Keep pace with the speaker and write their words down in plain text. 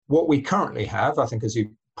what we currently have, I think, as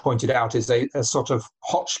you pointed out, is a sort of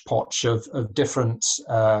hodgepodge of different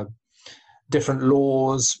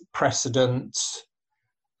laws, precedent,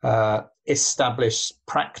 established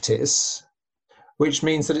practice, which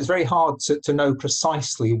means that it's very hard to know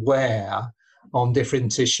precisely where on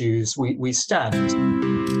different issues we stand.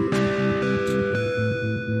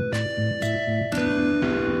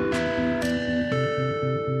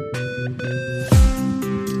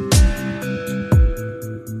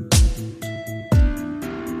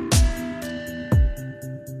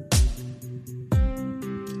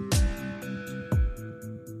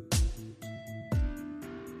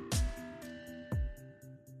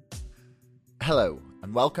 Hello,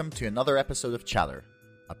 and welcome to another episode of Chatter,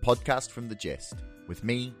 a podcast from The Gist, with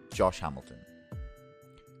me, Josh Hamilton.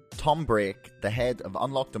 Tom Brake, the head of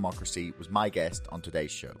Unlock Democracy, was my guest on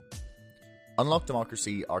today's show. Unlock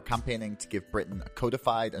Democracy are campaigning to give Britain a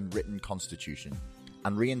codified and written constitution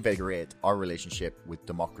and reinvigorate our relationship with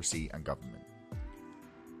democracy and government.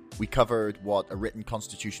 We covered what a written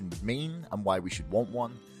constitution would mean and why we should want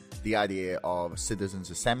one, the idea of citizens'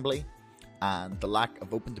 assembly, and the lack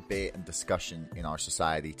of open debate and discussion in our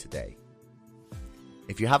society today.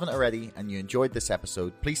 If you haven't already and you enjoyed this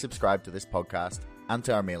episode, please subscribe to this podcast and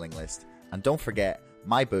to our mailing list. And don't forget,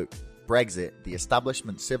 my book, Brexit, The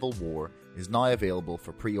Establishment Civil War, is now available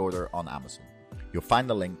for pre-order on Amazon. You'll find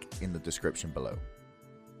the link in the description below.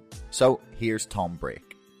 So, here's Tom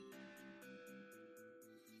Brake.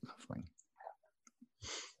 Lovely.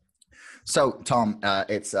 So, Tom,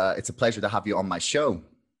 it's a pleasure to have you on my show.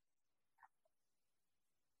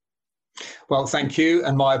 Well, thank you,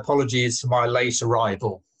 and my apologies for my late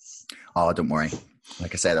arrival. Oh, don't worry.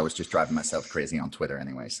 Like I said, I was just driving myself crazy on Twitter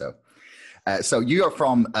anyway. So you are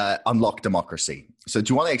from Unlock Democracy. So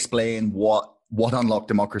do you want to explain what Unlock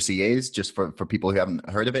Democracy is, just for people who haven't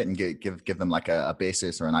heard of it, and give them like a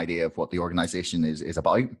basis or an idea of what the organization is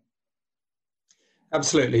about?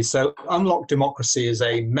 Absolutely. So Unlock Democracy is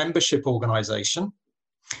a membership organization.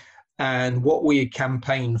 And what we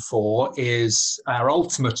campaign for is, our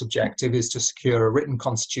ultimate objective is to secure a written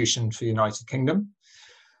constitution for the United Kingdom.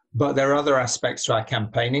 But there are other aspects to our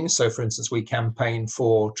campaigning. So, for instance, we campaign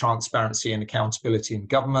for transparency and accountability in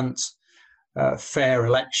government, fair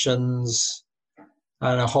elections,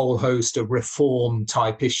 and a whole host of reform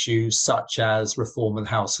type issues such as reform of the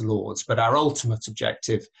House of Lords. But our ultimate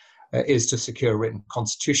objective is to secure a written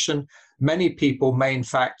constitution. Many people may in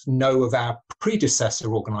fact know of our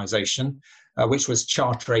predecessor organisation, which was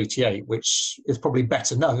Charter 88, which is probably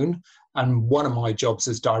better known. And one of my jobs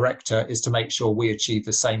as director is to make sure we achieve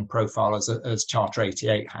the same profile as Charter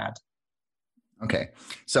 88 had. Okay,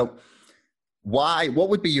 so what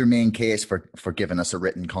would be your main case for giving us a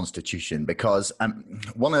written constitution? Because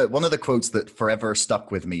one of the quotes that forever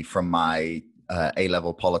stuck with me from my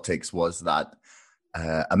A-level politics was that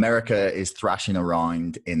America is thrashing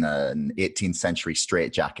around in an 18th century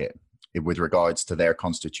straitjacket with regards to their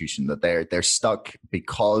constitution, that they're stuck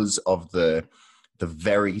because of the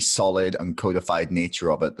very solid and codified nature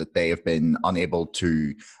of it, that they have been unable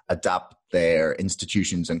to adapt their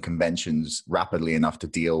institutions and conventions rapidly enough to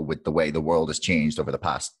deal with the way the world has changed over the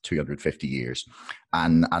past 250 years.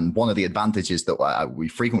 And one of the advantages that we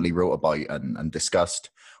frequently wrote about and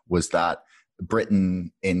discussed was that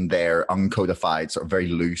Britain, in their uncodified, sort of very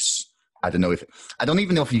loose, I don't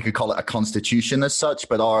even know if you could call it a constitution as such,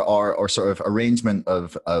 but our sort of arrangement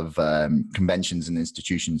of conventions and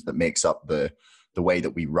institutions that makes up the way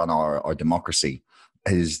that we run our democracy,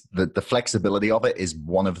 is the flexibility of it is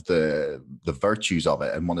one of the virtues of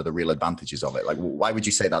it and one of the real advantages of it. Like, why would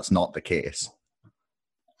you say that's not the case?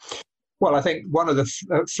 Well, I think one of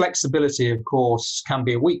the flexibility, of course, can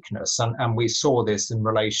be a weakness, and we saw this in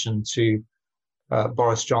relation to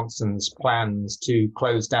Boris Johnson's plans to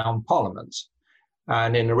close down Parliament.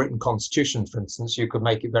 And in a written constitution, for instance, you could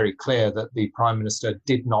make it very clear that the Prime Minister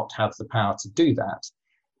did not have the power to do that.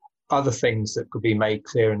 Other things that could be made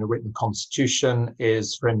clear in a written constitution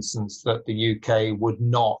is, for instance, that the UK would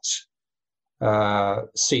not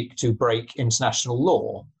seek to break international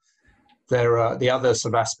law. There are the other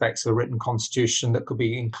sort of aspects of a written constitution that could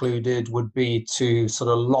be included would be to sort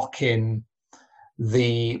of lock in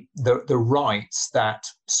the rights that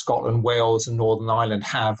Scotland, Wales and Northern Ireland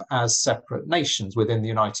have as separate nations within the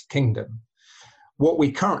United Kingdom. What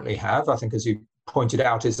we currently have, I think, as you pointed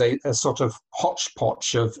out, is a sort of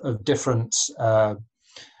hodgepodge of different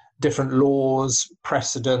laws,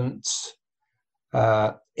 precedent,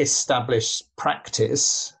 established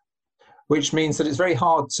practice, which means that it's very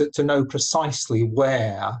hard to know precisely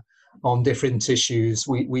where on different issues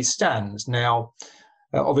we stand. Now,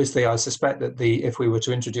 Obviously, I suspect that if we were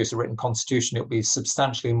to introduce a written constitution, it would be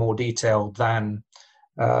substantially more detailed than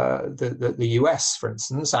the US, for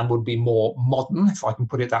instance, and would be more modern, if I can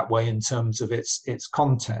put it that way, in terms of its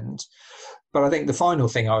content. But I think the final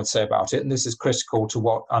thing I would say about it, and this is critical to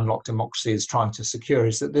what Unlocked Democracy is trying to secure,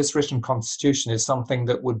 is that this written constitution is something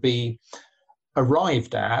that would be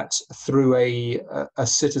arrived at through a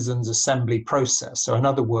citizens' assembly process. So in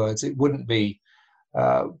other words, it wouldn't be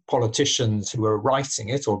politicians who are writing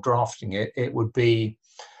it or drafting it. It would be,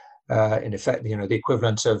 in effect, the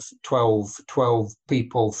equivalent of 12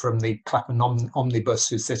 people from the Clapham Omnibus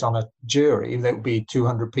who sit on a jury. There would be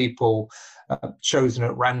 200 people chosen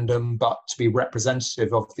at random, but to be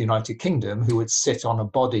representative of the United Kingdom, who would sit on a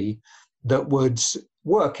body that would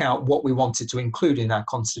work out what we wanted to include in our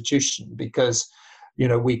constitution. Because,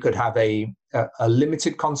 we could have a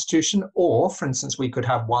limited constitution, or, for instance, we could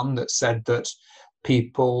have one that said that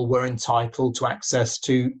people were entitled to access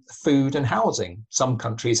to food and housing. Some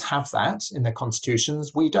countries have that in their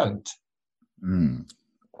constitutions. We don't.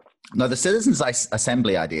 Now, the Citizens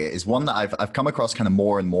Assembly idea is one that I've come across kind of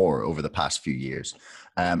more and more over the past few years.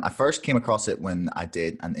 I first came across it when I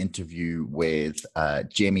did an interview with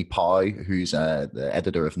Jamie Pow, who's the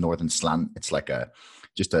editor of Northern Slant. It's like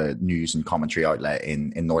just a news and commentary outlet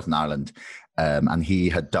in Northern Ireland. And he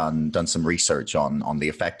had done some research on the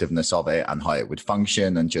effectiveness of it and how it would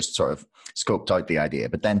function, and just sort of scoped out the idea.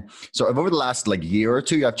 But then sort of over the last year or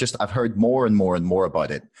two, I've heard more and more and more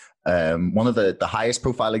about it. One of the highest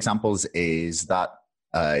profile examples is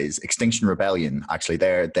Extinction Rebellion. Actually,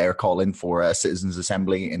 they're calling for a citizens'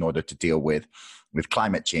 assembly in order to deal with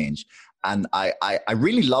climate change. And I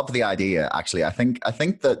really love the idea. Actually, I think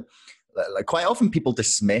that quite often people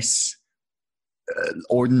dismiss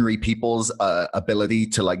ordinary people's ability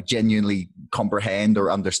to genuinely comprehend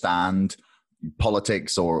or understand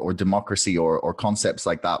politics or democracy or concepts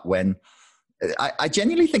like that, when I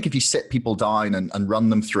genuinely think if you sit people down and run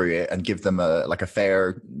them through it and give them a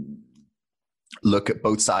fair look at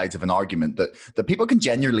both sides of an argument, that people can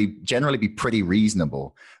generally be pretty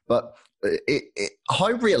reasonable. But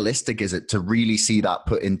how realistic is it to really see that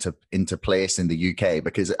put into place in the UK?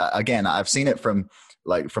 Because again, I've seen it from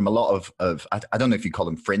a lot of I don't know if you call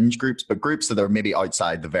them fringe groups, but groups that are maybe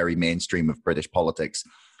outside the very mainstream of British politics.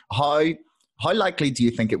 How likely do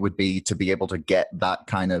you think it would be to be able to get that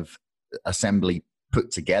kind of assembly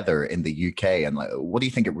put together in the UK? And what do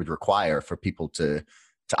you think it would require for people to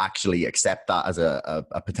actually accept that as a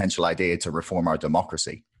potential idea to reform our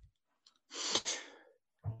democracy?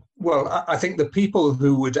 Well, I think the people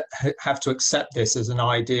who would have to accept this as an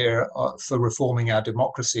idea for reforming our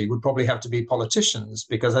democracy would probably have to be politicians,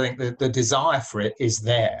 because I think the desire for it is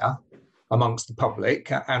there amongst the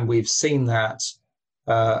public, and we've seen that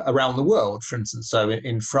around the world. For instance, so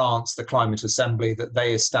in France, the Climate Assembly that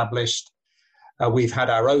they established, we've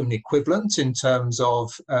had our own equivalent in terms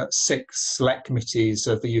of 6 select committees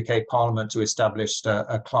of the UK Parliament to establish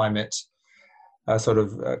a climate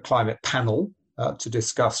climate panel to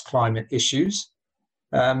discuss climate issues.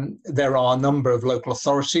 There are a number of local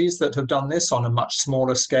authorities that have done this on a much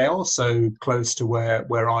smaller scale. So close to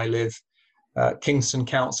where I live, Kingston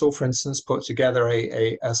Council, for instance, put together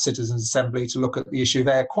a citizens' assembly to look at the issue of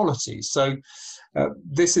air quality. So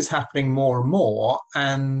this is happening more and more.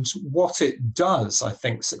 And what it does, I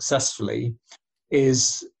think, successfully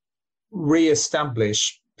is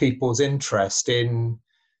re-establish people's interest in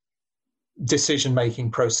decision-making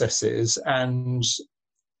processes and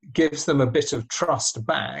gives them a bit of trust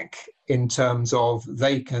back in terms of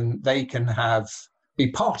they can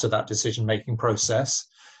be part of that decision-making process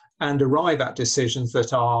and arrive at decisions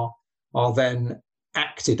that are then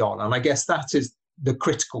acted on. And I guess that is the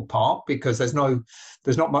critical part, because there's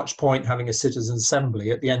not much point having a citizens' assembly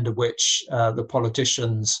at the end of which the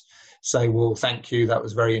politicians say, well, thank you, that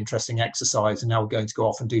was a very interesting exercise, and now we're going to go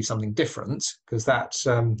off and do something different, because that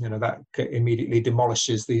immediately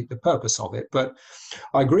demolishes the purpose of it. But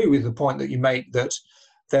I agree with the point that you make, that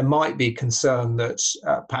there might be concern that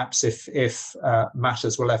perhaps if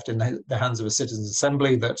matters were left in the hands of a citizens'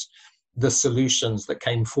 assembly, that the solutions that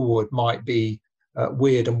came forward might be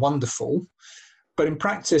weird and wonderful. But in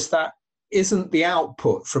practice, that isn't the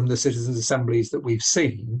output from the citizens' assemblies that we've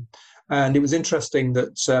seen. And it was interesting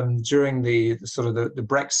that during the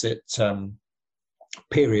Brexit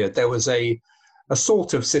period, there was a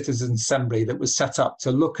sort of citizens' assembly that was set up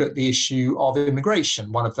to look at the issue of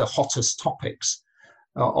immigration, one of the hottest topics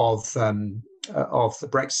of the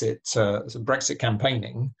Brexit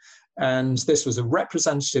campaigning. And this was a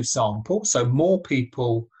representative sample, so more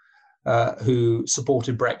people who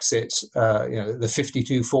supported Brexit, the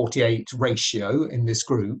 52-48 ratio in this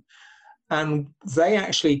group. And they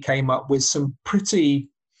actually came up with some pretty,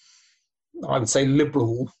 I would say,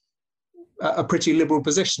 a pretty liberal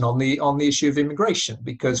position on the issue of immigration,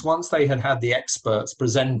 because once they had the experts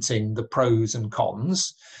presenting the pros and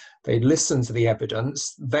cons, they listened to the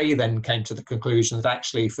evidence. They then came to the conclusion that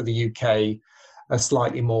actually for the UK, a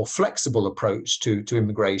slightly more flexible approach to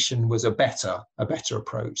immigration was a better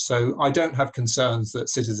approach. So I don't have concerns that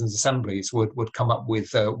citizens' assemblies would come up with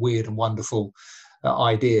weird and wonderful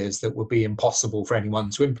ideas that would be impossible for anyone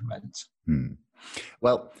to implement.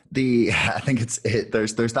 Well, I think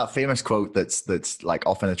there's that famous quote that's like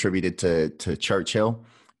often attributed to Churchill,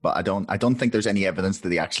 but I don't think there's any evidence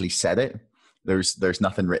that he actually said it. There's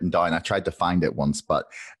nothing written down. I tried to find it once, but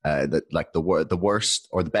that like the worst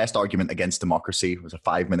or the best argument against democracy was a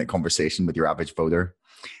 5-minute conversation with your average voter,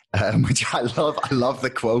 which I love. I love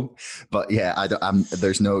the quote, but yeah,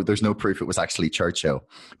 there's no proof it was actually Churchill.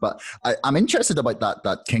 But I'm interested about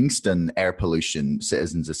that Kingston air pollution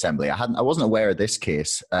citizens assembly. I wasn't aware of this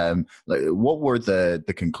case. What were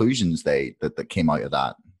the conclusions that came out of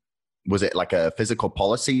that? Was it like a physical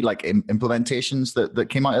policy, like implementations that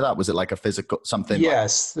came out of that? Was it like a physical something?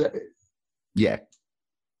 Yes. Yeah.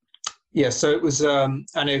 Yeah, so it was an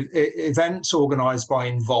event organised by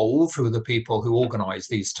Involve, who are the people who organise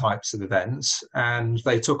these types of events, and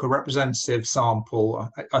they took a representative sample.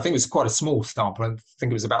 I think it was quite a small sample. I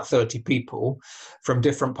think it was about 30 people from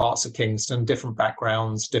different parts of Kingston, different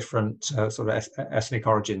backgrounds, different sort of ethnic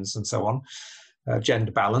origins and so on,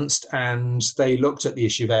 gender balanced, and they looked at the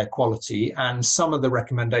issue of air quality and some of the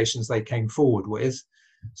recommendations they came forward with.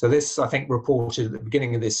 So this, I think, reported at the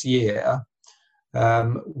beginning of this year,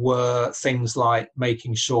 were things like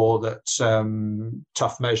making sure that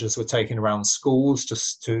tough measures were taken around schools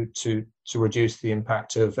just to reduce the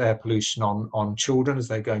impact of air pollution on children as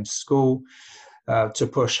they're going to school, to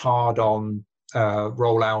push hard on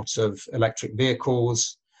rollout of electric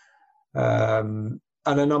vehicles, and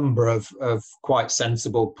a number of quite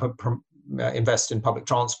sensible invest in public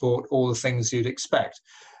transport, all the things you'd expect.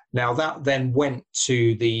 Now, that then went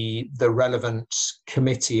to the relevant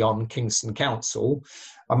committee on Kingston Council.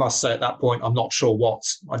 I must say at that point, I'm not sure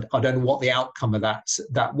I don't know what the outcome of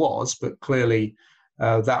that was, but clearly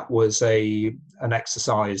that was an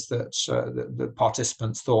exercise that the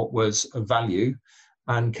participants thought was of value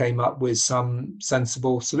and came up with some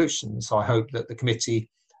sensible solutions. So I hope that the committee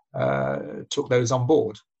took those on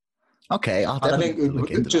board. Okay, I'll definitely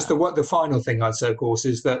look into just that. The final thing I'd say, of course,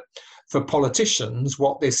 is that for politicians,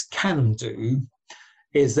 what this can do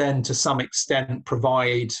is then to some extent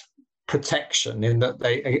provide protection in that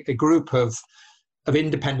a group of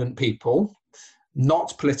independent people,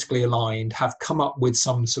 not politically aligned, have come up with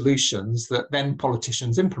some solutions that then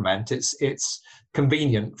politicians implement. It's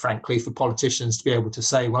convenient, frankly, for politicians to be able to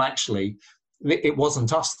say, well, actually, it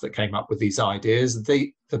wasn't us that came up with these ideas.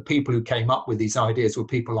 The people who came up with these ideas were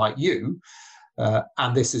people like you,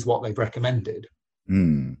 and this is what they've recommended.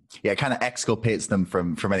 Yeah, it kind of exculpates them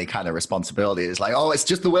from any kind of responsibility. It's like, oh, it's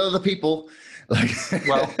just the will of the people. Like,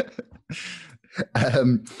 well,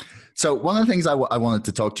 so one of the things I wanted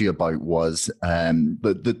to talk to you about was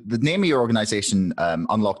the name of your organization,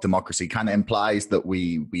 Unlock Democracy, kind of implies that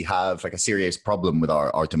we have like a serious problem with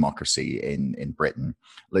our democracy in Britain.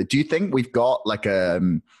 Like, do you think we've got like a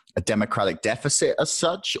democratic deficit as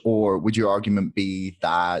such, or would your argument be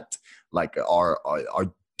that like our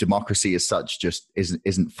democracy as such just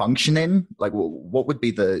isn't functioning? Like, what would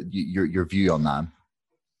be your view on that?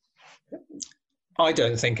 I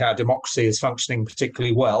don't think our democracy is functioning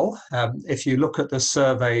particularly well. If you look at the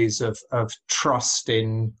surveys of trust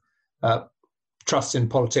in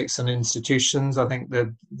politics and institutions, I think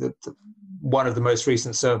one of the most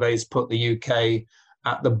recent surveys put the UK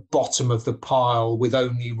at the bottom of the pile with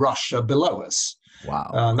only Russia below us.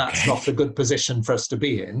 Wow. That's not a good position for us to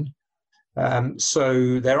be in.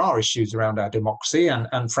 So there are issues around our democracy,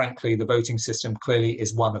 and frankly, the voting system clearly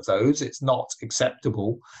is one of those. It's not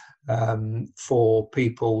acceptable for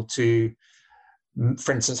people to,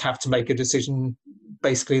 for instance, have to make a decision.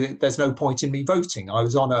 Basically, there's no point in me voting. I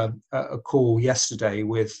was on a call yesterday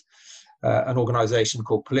with an organisation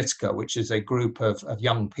called Politica, which is a group of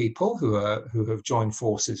young people who have joined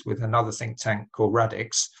forces with another think tank called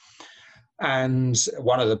Radix. And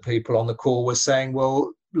one of the people on the call was saying,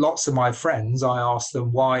 well, lots of my friends, I asked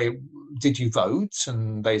them, why did you vote?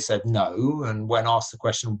 And they said no. And when asked the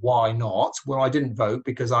question, why not? Well, I didn't vote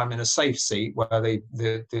because I'm in a safe seat where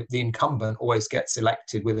the incumbent always gets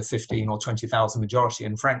elected with a 15 or 20,000 majority.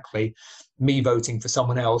 And frankly, me voting for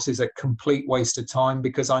someone else is a complete waste of time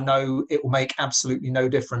because I know it will make absolutely no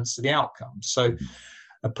difference to the outcome. So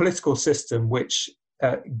a political system which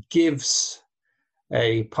gives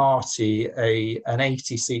a party an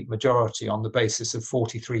 80-seat majority on the basis of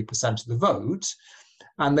 43% of the vote,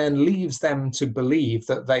 and then leaves them to believe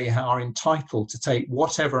that they are entitled to take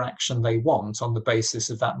whatever action they want on the basis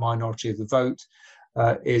of that minority of the vote,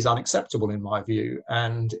 is unacceptable in my view,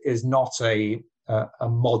 and is not a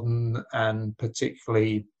modern and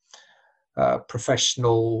particularly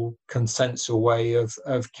professional, consensual way of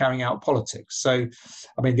carrying out politics. So,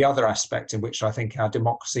 I mean, the other aspect in which I think our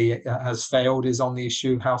democracy has failed is on the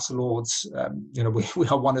issue of House of Lords. We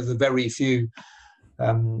are one of the very few,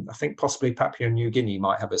 I think possibly Papua New Guinea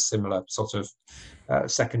might have a similar sort of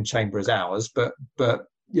second chamber as ours, but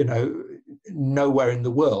nowhere in the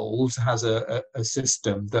world has a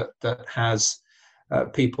system that has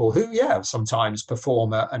people who, sometimes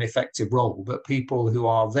perform an effective role, but people who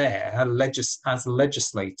are there as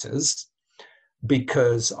legislators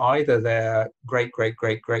because either their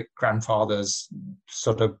great-great-great-great-grandfathers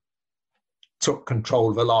sort of took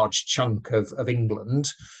control of a large chunk of England,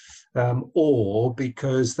 or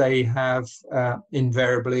because they have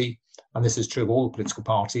invariably, and this is true of all political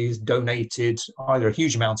parties, donated either a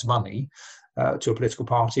huge amount of money to a political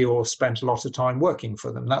party or spent a lot of time working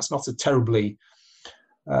for them. That's not a terribly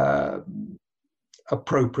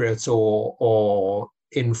appropriate or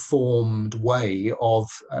informed way of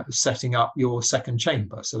setting up your second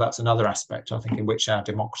chamber. So that's another aspect, I think, in which our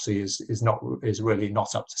democracy is really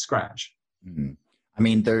not up to scratch. Mm-hmm. I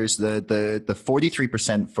mean, there's the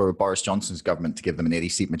 43% for Boris Johnson's government to give them an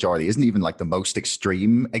 80-seat majority isn't even like the most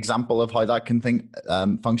extreme example of how that can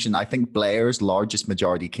function. I think Blair's largest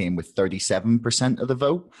majority came with 37% of the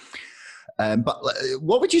vote. But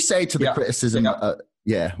what would you say to the criticism?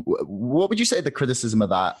 What would you say the criticism of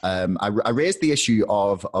that? I raised the issue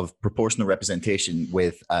of proportional representation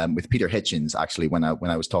with Peter Hitchens actually when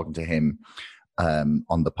I was talking to him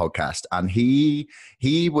on the podcast, and he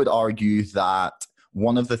would argue that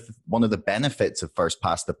one of the benefits of first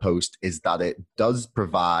past the post is that it does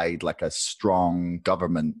provide like a strong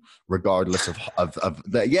government, regardless of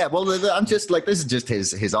the I'm just like, this is just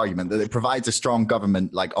his argument, that it provides a strong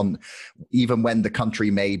government like on even when the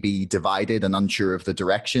country may be divided and unsure of the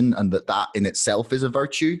direction, and that in itself is a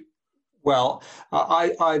virtue. Well,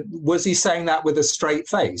 I was he saying that with a straight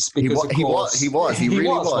face? Because he really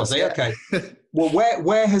was. Was he? Yeah. Okay. Well,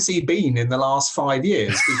 where has he been in the last 5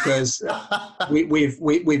 years? Because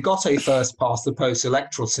we've got a first past the post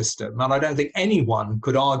electoral system, and I don't think anyone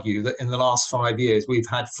could argue that in the last 5 years we've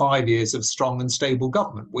had 5 years of strong and stable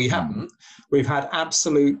government. We haven't. We've had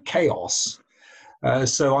absolute chaos.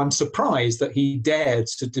 So I'm surprised that he dared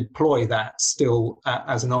to deploy that still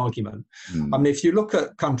as an argument. I mean, if you look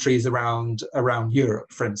at countries around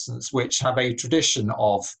Europe, for instance, which have a tradition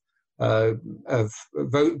of PR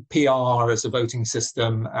as a voting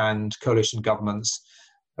system and coalition governments,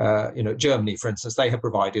 Germany, for instance, they have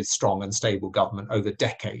provided strong and stable government over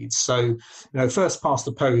decades. So, first past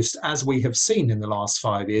the post, as we have seen in the last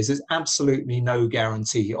 5 years, is absolutely no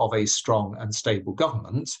guarantee of a strong and stable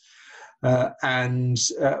government. What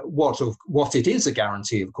it is a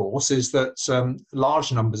guarantee, of course, is that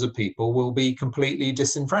large numbers of people will be completely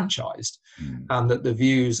disenfranchised, and that the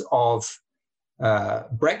views of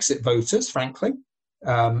Brexit voters, frankly,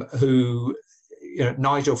 who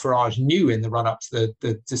Nigel Farage knew in the run-up to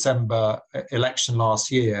the December election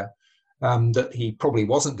last year that he probably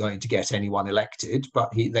wasn't going to get anyone elected,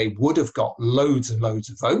 but they would have got loads and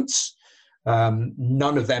loads of votes.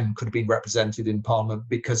 None of them could have been represented in Parliament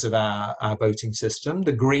because of our voting system.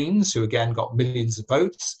 The Greens, who again got millions of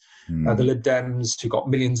votes, the Lib Dems, who got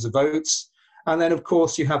millions of votes. And then, of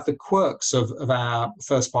course, you have the quirks of our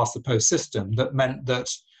first past the post system that meant that,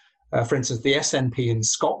 for instance, the SNP in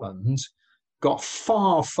Scotland got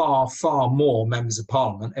far, far, far more members of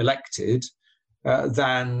Parliament elected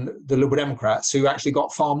than the Liberal Democrats, who actually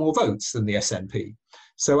got far more votes than the SNP.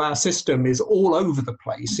 So our system is all over the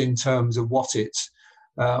place in terms of what it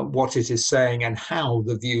is saying and how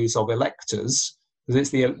the views of electors, because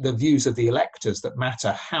it's the views of the electors that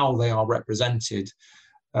matter, how they are represented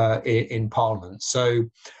in Parliament. So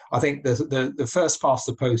I think the first past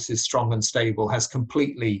the post is strong and stable has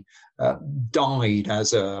completely died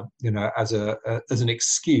as an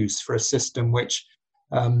excuse for a system which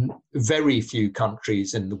very few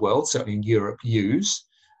countries in the world, certainly in Europe, use,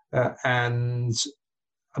 and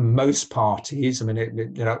most parties. I mean,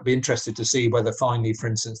 it'd be interested to see whether finally, for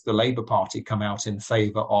instance, the Labour Party come out in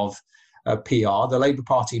favour of PR. The Labour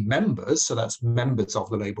Party members, so that's members of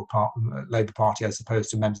the Labour Party as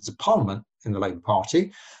opposed to members of Parliament in the Labour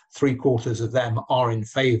Party, 3/4 of them are in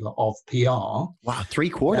favour of PR. Wow,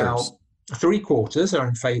 3/4. Now, 3/4 are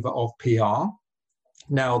in favour of PR.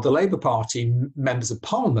 Now, the Labour Party members of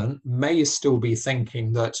Parliament may still be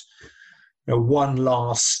thinking that one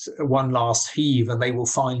last heave and they will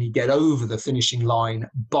finally get over the finishing line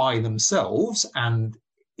by themselves, and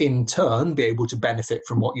in turn be able to benefit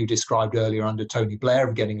from what you described earlier under Tony Blair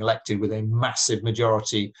of getting elected with a massive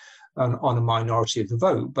majority on a minority of the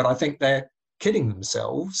vote. But I think they're kidding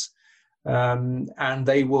themselves, and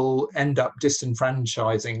they will end up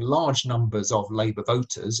disenfranchising large numbers of Labour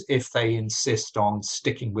voters if they insist on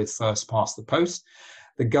sticking with first past the post.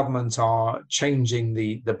 The government are changing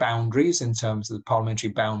the boundaries in terms of the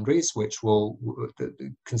parliamentary boundaries, which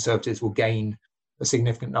the Conservatives will gain a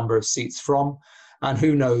significant number of seats from. And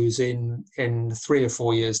who knows, in 3 or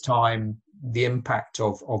 4 years' time, the impact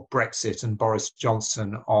of Brexit and Boris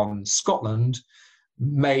Johnson on Scotland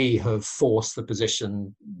may have forced the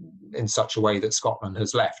position in such a way that Scotland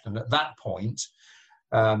has left. And at that point,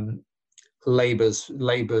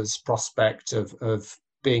 Labour's prospect of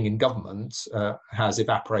being in government has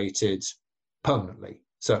evaporated permanently,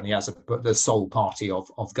 certainly as the sole party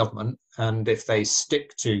of government. And if they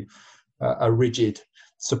stick to a rigid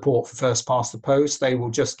support for first past the post, they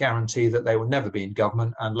will just guarantee that they will never be in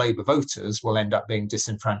government, and Labour voters will end up being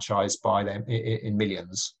disenfranchised by them in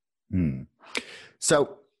millions.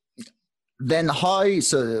 So then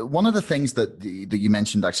so one of the things that you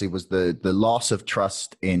mentioned actually was the loss of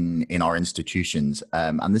trust in our institutions,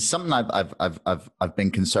 and this is something I've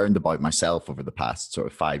been concerned about myself over the past sort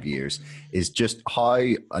of 5 years, is just how,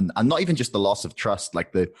 and not even just the loss of trust,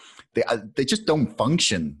 like they just don't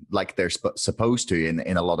function like they're supposed to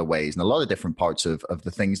in a lot of ways, in a lot of different parts of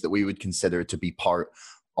the things that we would consider to be part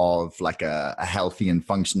of like a healthy and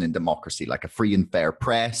functioning democracy, like a free and fair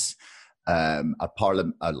press, a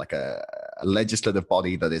parliament, like a legislative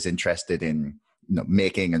body that is interested in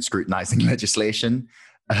making and scrutinizing legislation.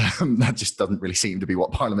 That just doesn't really seem to be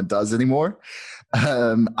what Parliament does anymore.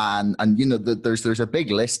 And there's a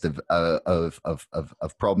big list of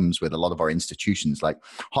problems with a lot of our institutions. Like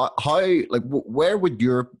where would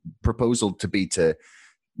your proposal to be to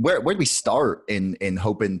where do we start in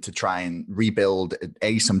hoping to try and rebuild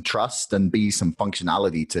some trust and some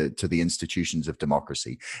functionality to the institutions of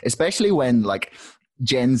democracy, especially when like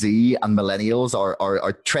Gen Z and millennials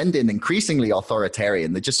are trending increasingly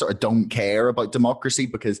authoritarian. They just sort of don't care about democracy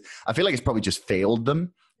because I feel like it's probably just failed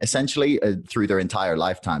them essentially through their entire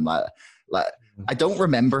lifetime. Like I don't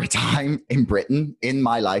remember a time in Britain in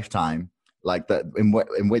my lifetime like that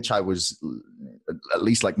in which I was at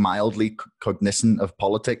least like mildly cognizant of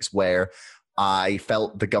politics, where I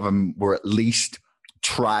felt the government were at least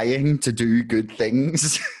trying to do good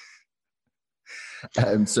things.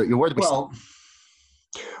 So your word. Well,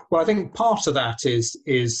 I think part of that is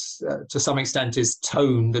to some extent is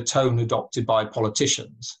the tone adopted by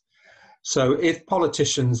politicians. So if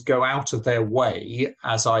politicians go out of their way,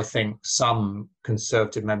 as I think some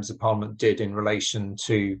Conservative members of Parliament did in relation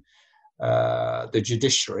to the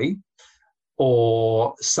judiciary,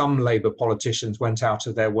 or some Labour politicians went out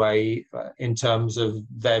of their way in terms of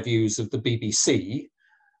their views of the BBC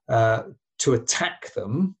to attack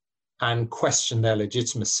them and question their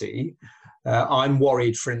legitimacy, I'm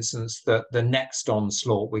worried, for instance, that the next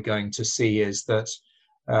onslaught we're going to see is that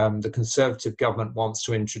the Conservative government wants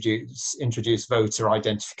to introduce voter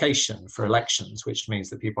identification for elections, which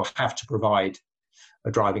means that people have to provide a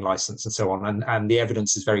driving license and so on. And the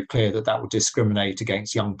evidence is very clear that will discriminate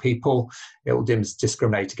against young people. It will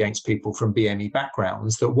discriminate against people from BME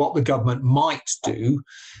backgrounds. That what the government might do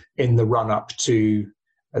in the run-up to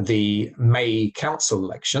the May council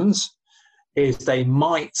elections is they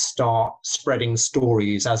might start spreading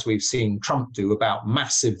stories, as we've seen Trump do, about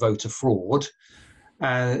massive voter fraud,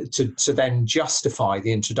 to then justify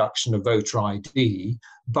the introduction of voter ID,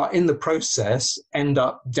 but in the process end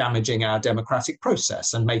up damaging our democratic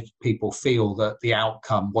process and make people feel that the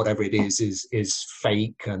outcome, whatever it is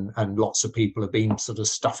fake, and lots of people have been sort of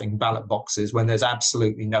stuffing ballot boxes when there's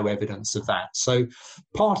absolutely no evidence of that. So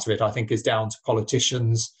part of it, I think, is down to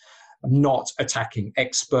politicians not attacking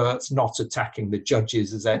experts, not attacking the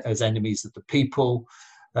judges as enemies of the people,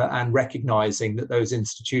 and recognizing that those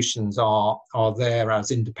institutions are there as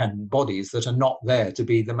independent bodies that are not there to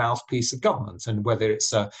be the mouthpiece of government. And whether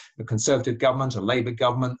it's a Conservative government, a Labour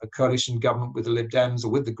government, a coalition government with the Lib Dems or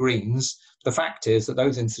with the Greens, the fact is that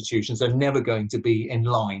those institutions are never going to be in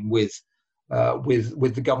line with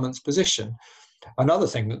the government's position. Another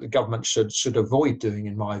thing that the government should avoid doing,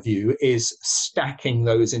 in my view, is stacking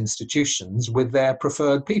those institutions with their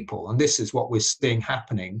preferred people. And this is what we're seeing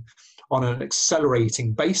happening on an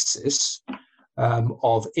accelerating basis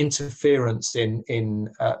of interference in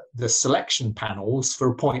the selection panels for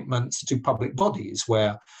appointments to public bodies,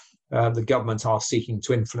 where the government are seeking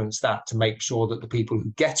to influence that to make sure that the people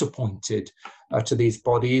who get appointed to these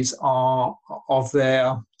bodies are of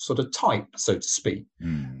their sort of type, so to speak.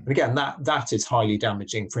 And again, that is highly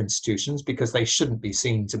damaging for institutions because they shouldn't be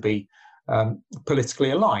seen to be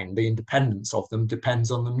politically aligned. The independence of them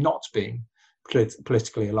depends on them not being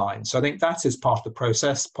politically aligned. So I think that is part of the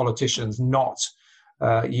process. Politicians not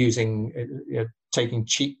taking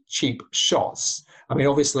cheap shots. I mean,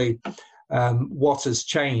 obviously, what has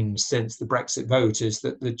changed since the Brexit vote is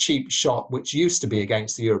that the cheap shot, which used to be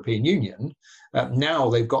against the European Union, now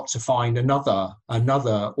they've got to find another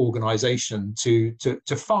organisation to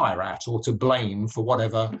fire at or to blame for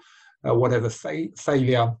whatever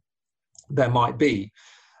failure there might be.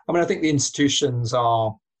 I mean, I think the institutions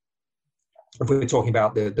are, if we're talking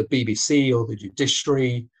about the BBC or the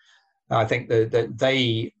judiciary, I think that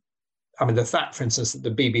the fact, for instance, that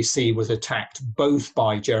the BBC was attacked both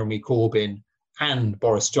by Jeremy Corbyn and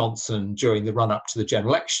Boris Johnson during the run-up to the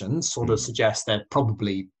general elections sort of suggests they're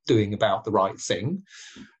probably doing about the right thing.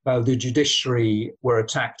 The judiciary were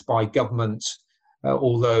attacked by government,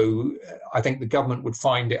 although I think the government would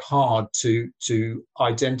find it hard to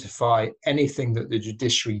identify anything that the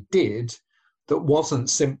judiciary did that wasn't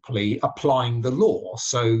simply applying the law.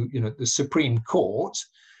 So, the Supreme Court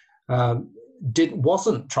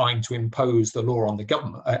wasn't trying to impose the law on the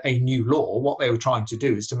government, a new law. What they were trying to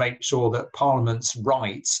do is to make sure that Parliament's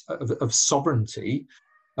rights of sovereignty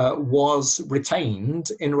was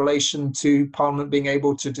retained in relation to Parliament being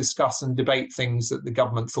able to discuss and debate things that the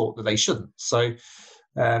government thought that they shouldn't. So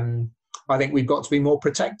I think we've got to be more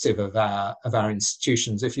protective of our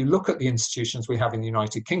institutions. If you look at the institutions we have in the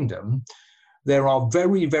United Kingdom, there are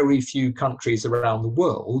very, very few countries around the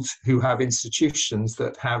world who have institutions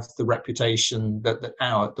that have the reputation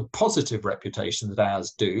the positive reputation that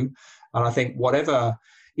ours do. And I think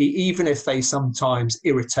even if they sometimes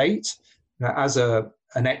irritate, as an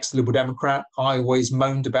ex-Liberal Democrat, I always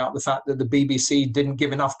moaned about the fact that the BBC didn't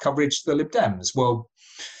give enough coverage to the Lib Dems. Well,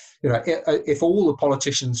 if all the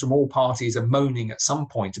politicians from all parties are moaning at some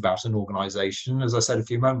point about an organisation, as I said a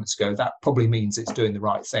few moments ago, that probably means it's doing the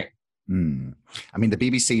right thing. I mean, the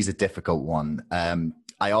BBC is a difficult one.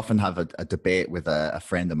 I often have a debate with a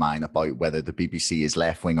friend of mine about whether the BBC is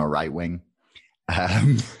left-wing or right-wing.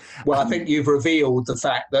 Well, I think you've revealed the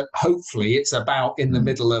fact that hopefully it's about in the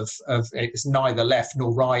middle of it's neither left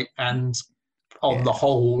nor right, and on the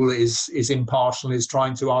whole is impartial, is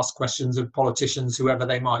trying to ask questions of politicians, whoever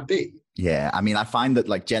they might be. Yeah, I mean, I find that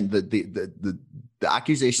like the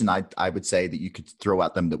accusation I would say that you could throw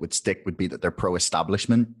at them that would stick would be that they're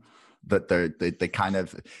pro-establishment, that they kind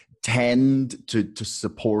of tend to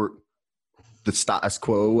support the status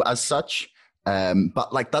quo as such.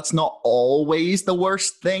 But like that's not always the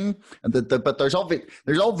worst thing. But there's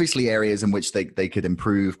obviously areas in which they could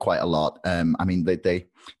improve quite a lot. I mean they've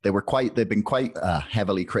been quite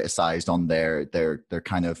heavily criticized on their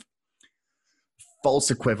kind of false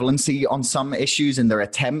equivalency on some issues in their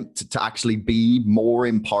attempt to actually be more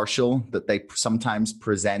impartial, that they sometimes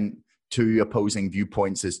present two opposing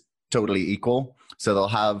viewpoints as totally equal. So they'll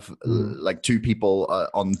have like two people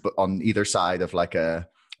on either side of like an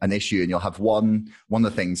issue, and you'll have one of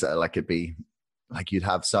the things that like it'd be like you'd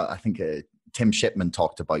have. So I think Tim Shipman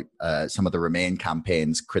talked about some of the Remain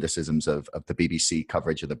campaign's criticisms of the BBC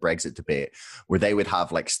coverage of the Brexit debate, where they would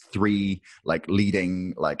have like three like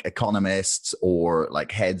leading like economists or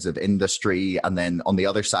like heads of industry, and then on the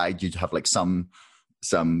other side you'd have like some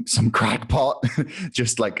crackpot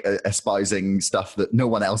just like espousing stuff that no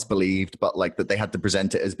one else believed, but like that they had to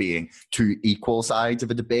present it as being two equal sides of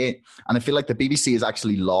a debate. And I feel like the BBC has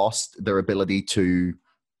actually lost their ability to,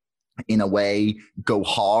 in a way, go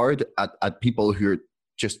hard at people who are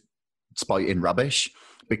just spouting rubbish,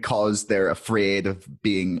 because they're afraid of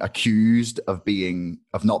being accused of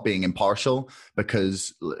not being impartial,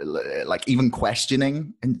 because like even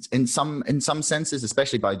questioning in some senses,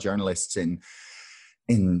 especially by journalists in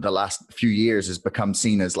the last few years, has become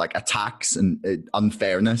seen as like attacks and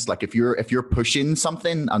unfairness. Like if you're pushing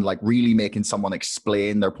something and like really making someone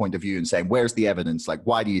explain their point of view and saying, where's the evidence? Like,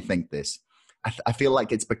 why do you think this? I feel like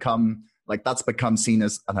that's become seen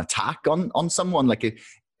as an attack on someone. Like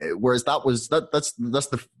whereas that's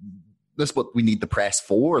what we need the press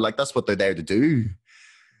for. Like that's what they're there to do.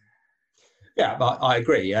 Yeah, I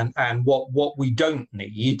agree. And what we don't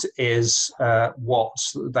need is what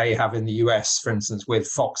they have in the US, for instance, with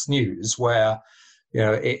Fox News, where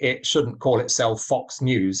it shouldn't call itself Fox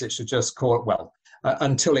News. It should just call it,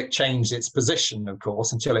 until it changed its position, of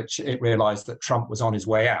course, until it realized that Trump was on his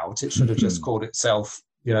way out, it should have just called itself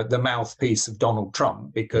the mouthpiece of Donald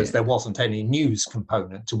Trump, because there wasn't any news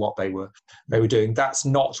component to what they were doing. That's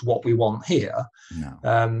not what we want here.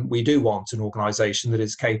 No. We do want an organisation that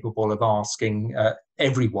is capable of asking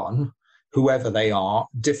everyone, whoever they are,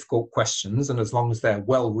 difficult questions, and as long as they're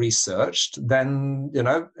well researched, then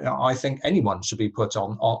I think anyone should be put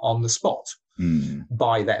on the spot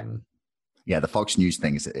by them. Yeah, the Fox News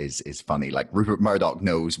thing is funny. Like Rupert Murdoch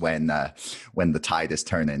knows when the tide is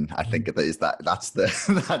turning. I think that's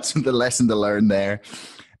the lesson to learn there.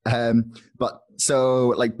 But so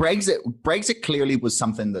like Brexit clearly was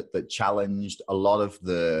something that challenged a lot of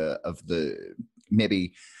the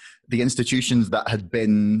maybe the institutions that had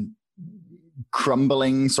been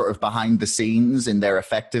crumbling sort of behind the scenes in their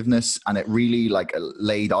effectiveness, and it really like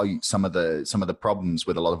laid out some of the problems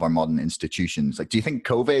with a lot of our modern institutions. Like, do you think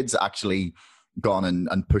COVID's actually gone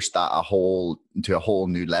and pushed that to a whole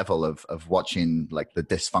new level of watching like the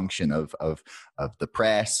dysfunction of the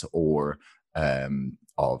press or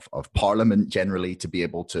of Parliament generally to be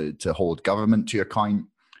able to hold government to account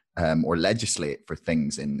or legislate for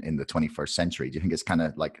things in the 21st century? Do you think it's kind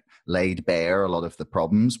of like laid bare a lot of the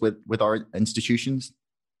problems with our institutions?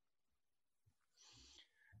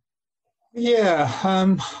 Yeah, I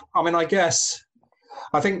mean, I guess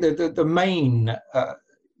I think the main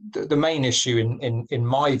issue in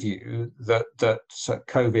my view that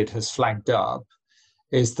COVID has flagged up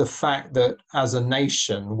is the fact that as a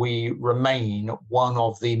nation we remain one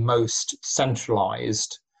of the most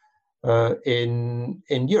centralized in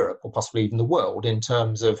Europe, or possibly even the world, in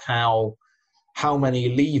terms of how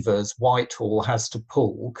many levers Whitehall has to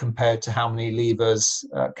pull compared to how many levers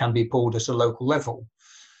can be pulled at a local level.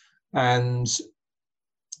 And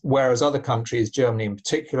whereas other countries, Germany in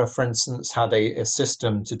particular, for instance, had a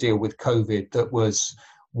system to deal with COVID that was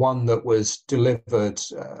one that was delivered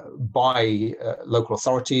by local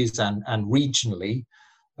authorities and regionally,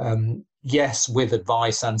 yes, with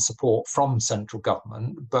advice and support from central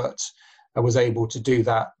government, but was able to do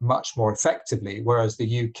that much more effectively, whereas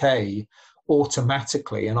the UK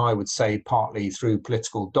automatically, and I would say partly through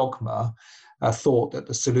political dogma, thought that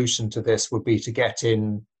the solution to this would be to get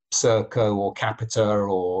in Serco or Capita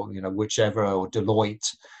or whichever, or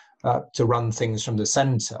Deloitte, to run things from the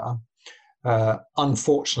centre.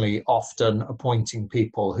 Unfortunately, often appointing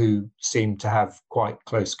people who seem to have quite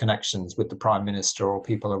close connections with the Prime Minister or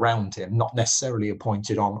people around him, not necessarily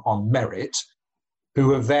appointed on merit,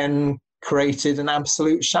 who have then created an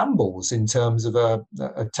absolute shambles in terms of a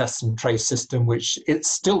test and trace system, which it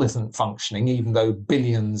still isn't functioning, even though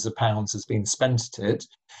billions of pounds has been spent at it.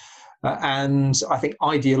 And I think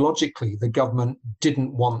ideologically, the government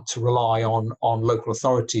didn't want to rely on local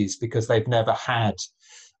authorities because they've never had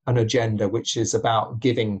an agenda which is about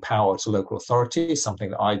giving power to local authorities, something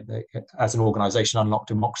that I, as an organisation, Unlock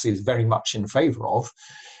Democracy, is very much in favour of.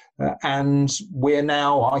 And we're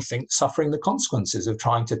now, I think, suffering the consequences of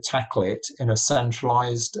trying to tackle it in a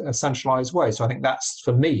centralised way. So I think that's,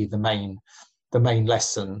 for me, the main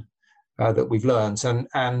lesson that we've learned.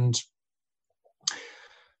 And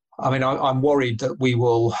I mean, I'm worried that we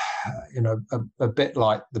will, a bit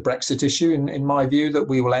like the Brexit issue, in my view, that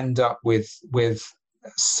we will end up with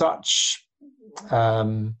such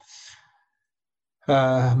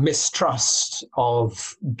mistrust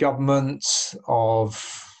of government,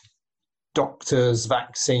 of doctors,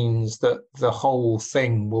 vaccines, that the whole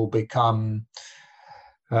thing will become,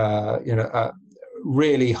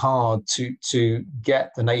 really hard to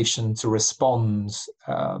get the nation to respond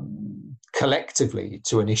collectively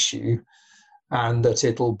to an issue, and that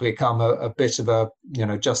it'll become a bit of a,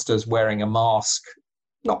 just as wearing a mask,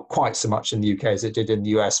 not quite so much in the UK as it did in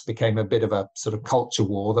the US, became a bit of a sort of culture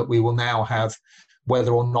war, that we will now have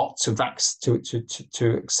whether or not to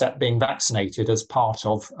accept being vaccinated as part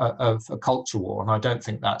of a culture war. And I don't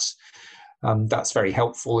think that's very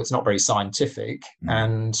helpful. It's not very scientific.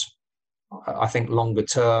 And I think longer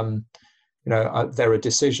term, there are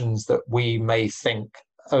decisions that we may think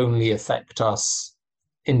only affect us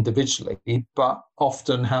individually, but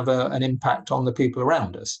often have an impact on the people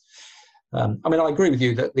around us. I mean, I agree with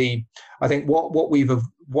you that I think what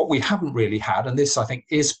we haven't really had, and this I think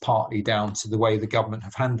is partly down to the way the government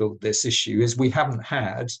have handled this issue, is we haven't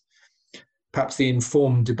had perhaps the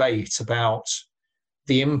informed debate about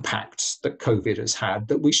the impact that COVID has had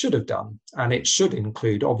that we should have done. And it should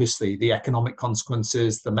include, obviously, the economic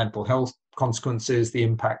consequences, the mental health consequences, the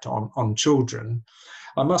impact on children.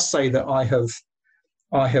 I must say that I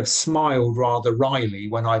have smiled rather wryly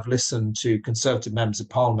when I've listened to Conservative members of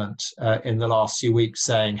Parliament in the last few weeks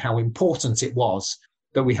saying how important it was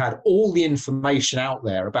that we had all the information out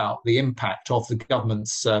there about the impact of the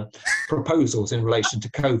government's proposals in relation to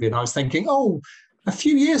COVID. And I was thinking, oh, a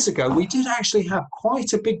few years ago, we did actually have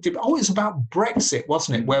quite a big debate. Oh, it was about Brexit,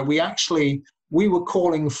 wasn't it? Where we were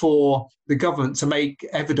calling for the government to make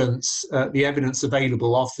the evidence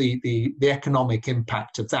available of the economic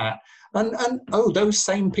impact of that. And those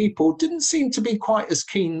same people didn't seem to be quite as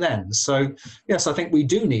keen then. So yes, I think we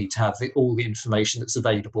do need to have all the information that's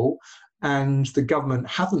available. And the government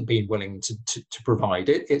haven't been willing to provide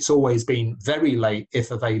it. It's always been very late,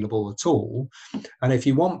 if available at all. And if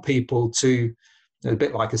you want people to, a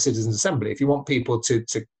bit like a citizens' assembly, if you want people to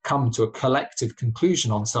come to a collective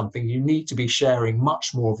conclusion on something, you need to be sharing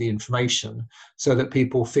much more of the information so that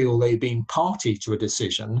people feel they've been party to a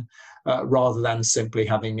decision rather than simply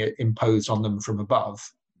having it imposed on them from above.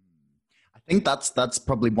 I think that's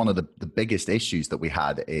probably one of the biggest issues that we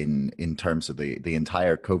had in terms of the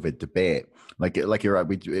entire COVID debate. Like you're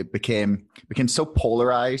right, it became so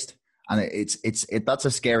polarized, and that's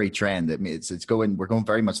a scary trend. I mean, we're going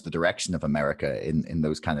very much the direction of America in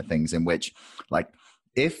those kind of things, in which, like,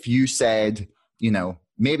 if you said,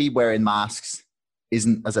 maybe wearing masks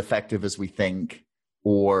isn't as effective as we think,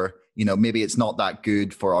 or maybe it's not that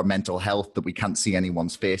good for our mental health that we can't see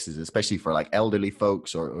anyone's faces, especially for like elderly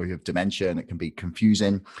folks or who have dementia, and it can be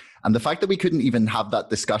confusing. And the fact that we couldn't even have that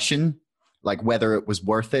discussion, like whether it was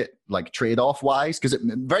worth it, like trade-off wise, because it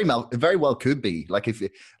very well could be. Like,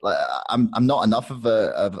 I'm not enough of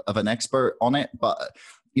an expert on it, but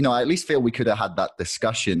I at least feel we could have had that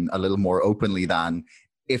discussion a little more openly than,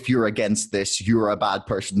 if you're against this, you're a bad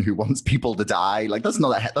person who wants people to die. Like, that's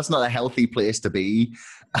not a healthy place to be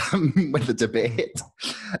with the debate.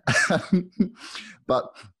 But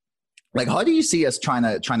like, how do you see us trying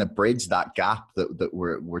to bridge that gap that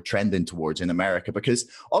we're trending towards in America? Because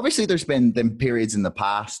obviously there's been periods in the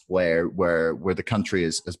past where the country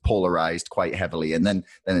is polarized quite heavily, and then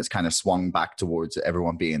it's kind of swung back towards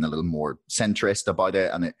everyone being a little more centrist about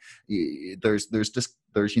it. And there's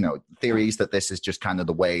theories that this is just kind of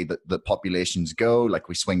the way that the populations go. Like,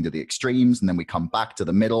 we swing to the extremes and then we come back to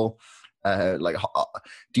the middle. Do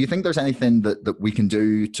you think there's anything that we can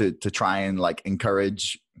do to try and like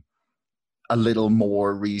encourage a little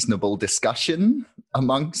more reasonable discussion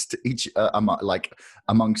amongst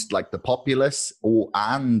amongst like the populace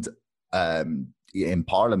and in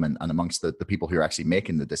Parliament and amongst the people who are actually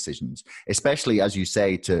making the decisions, especially, as you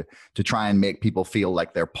say, to try and make people feel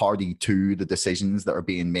like they're party to the decisions that are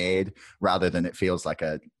being made, rather than it feels like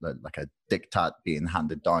a diktat being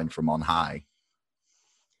handed down from on high?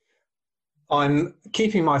 I'm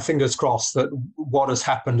keeping my fingers crossed that what has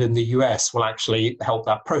happened in the US will actually help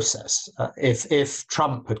that process. If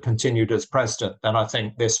Trump had continued as president, then I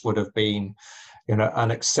think this would have been,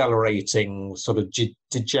 an accelerating sort of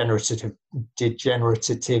degenerative.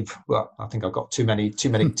 Well, I think I've got too many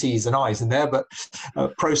T's and I's in there, but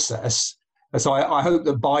process. So I hope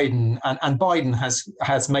that Biden and Biden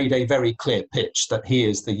has made a very clear pitch that he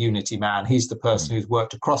is the unity man. He's the person who's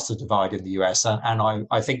worked across the divide in the US, and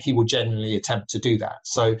I think he will genuinely attempt to do that.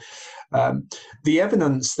 So the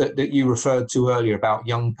evidence that you referred to earlier about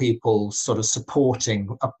young people sort of supporting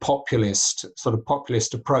a populist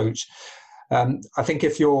approach, I think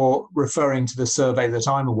if you're referring to the survey that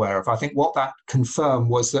I'm aware of, I think what that confirmed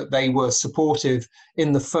was that they were supportive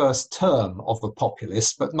in the first term of a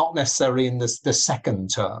populist, but not necessarily in the second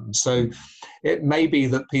term. So it may be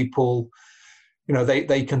that people,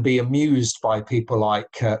 they can be amused by people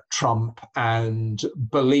like Trump and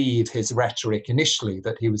believe his rhetoric initially,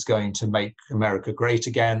 that he was going to make America great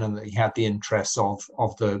again and that he had the interests of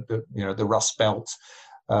the Rust Belt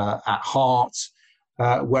at heart.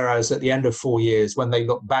 Whereas at the end of 4 years, when they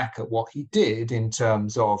look back at what he did in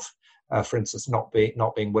terms of, for instance, not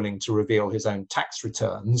being willing to reveal his own tax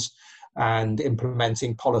returns and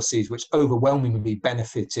implementing policies which overwhelmingly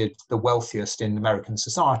benefited the wealthiest in American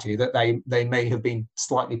society, that they may have been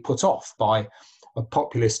slightly put off by a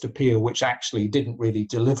populist appeal which actually didn't really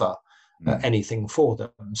deliver anything for them.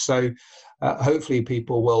 So hopefully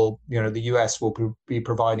people will, the US will be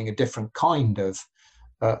providing a different kind of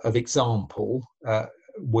example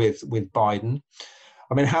with Biden.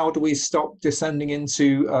 I mean, how do we stop descending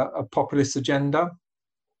into a populist agenda?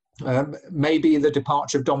 Maybe the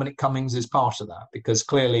departure of Dominic Cummings is part of that, because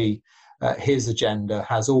clearly his agenda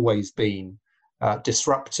has always been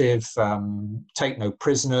disruptive, take no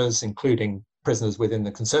prisoners, including prisoners within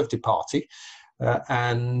the Conservative Party.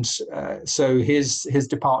 So his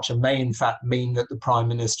departure may in fact mean that the Prime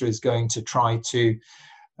Minister is going to try to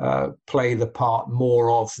play the part more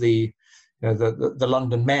of the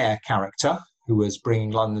London mayor character, who was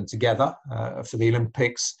bringing London together for the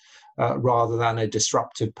Olympics, rather than a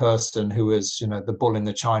disruptive person who was, the bull in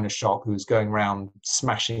the china shop, who was going around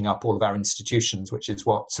smashing up all of our institutions, which is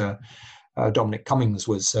what Dominic Cummings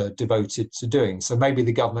was devoted to doing. So maybe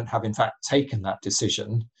the government have in fact taken that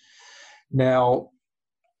decision. Now,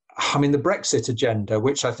 I mean, the Brexit agenda,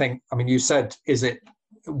 which I think, I mean, you said,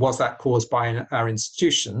 was that caused by our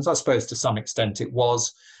institutions? I suppose to some extent it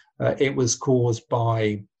was. It was caused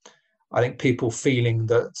by, I think, people feeling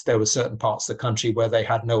that there were certain parts of the country where they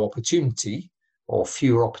had no opportunity or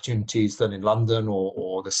fewer opportunities than in London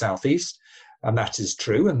or the Southeast. And that is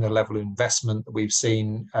true. And the level of investment that we've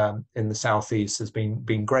seen in the Southeast has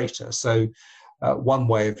been greater. So one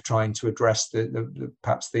way of trying to address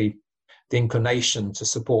perhaps the inclination to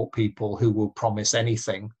support people who will promise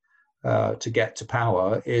anything to get to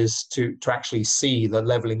power is to actually see the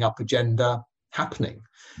levelling up agenda happening.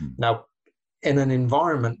 Now, in an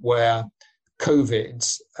environment where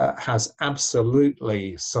COVID has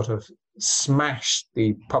absolutely sort of smashed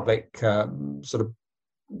the public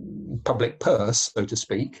public purse, so to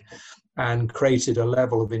speak, and created a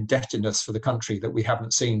level of indebtedness for the country that we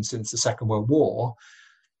haven't seen since the Second World War,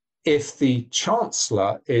 if the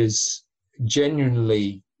Chancellor is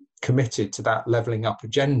genuinely committed to that levelling up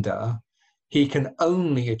agenda, he can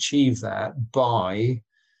only achieve that by,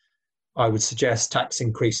 I would suggest, tax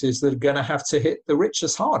increases that are going to have to hit the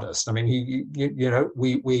richest hardest. I mean,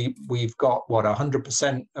 we've got,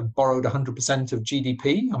 100%, borrowed 100% of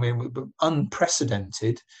GDP. I mean,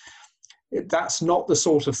 unprecedented. That's not the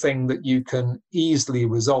sort of thing that you can easily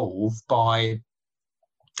resolve by,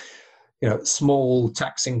 small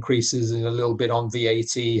tax increases and a little bit on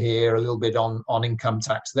VAT here, a little bit on income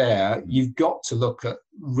tax there. You've got to look at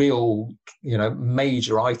real,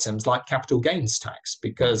 major items like capital gains tax,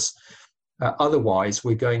 because otherwise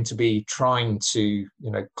we're going to be trying to,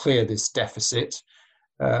 clear this deficit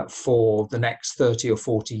for the next 30 or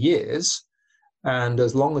 40 years. And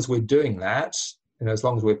as long as we're doing that, as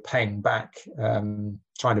long as we're paying back,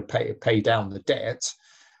 trying to pay down the debt,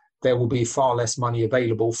 there will be far less money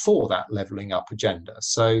available for that levelling up agenda.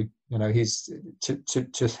 So, he's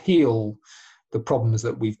to heal the problems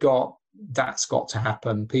that we've got. That's got to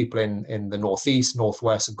happen. People in the northeast,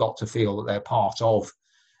 northwest have got to feel that they're part of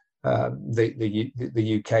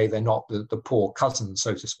the UK. They're not the poor cousins,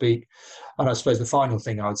 so to speak. And I suppose the final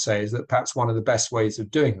thing I would say is that perhaps one of the best ways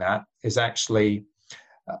of doing that is actually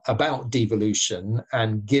about devolution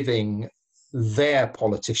and giving their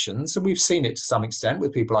politicians, and we've seen it to some extent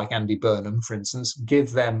with people like Andy Burnham, for instance,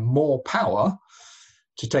 give them more power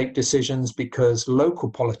to take decisions, because local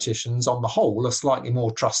politicians on the whole are slightly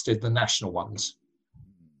more trusted than national ones.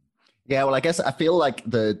 Yeah, well, I guess I feel like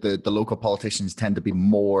the local politicians tend to be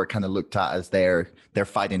more kind of looked at as they're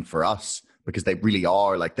fighting for us, because they really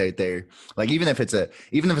are. Like they're like, even if it's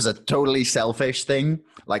a totally selfish thing,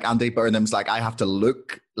 like Andy Burnham's like, I have to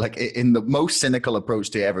look like, in the most cynical approach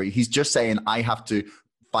to ever, he's just saying I have to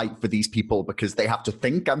fight for these people because they have to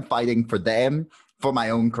think I'm fighting for them for my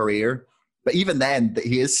own career. But even then,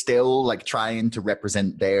 he is still like trying to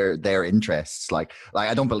represent their interests. Like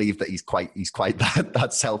I don't believe that he's quite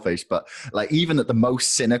that selfish. But like, even at the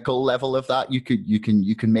most cynical level of that, you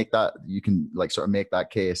can make that, you can like sort of make that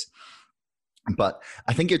case. But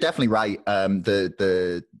I think you're definitely right.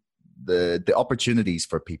 The opportunities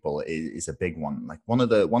for people is a big one. Like one of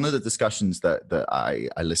the discussions that I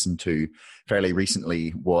listened to fairly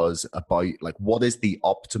recently was about like, what is the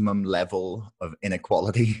optimum level of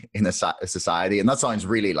inequality in a society? And that sounds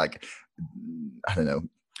really like, I don't know,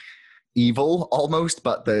 evil almost.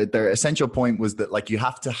 But their essential point was that like, you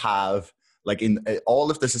have to have, like, in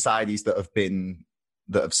all of the societies that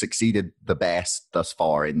have succeeded the best thus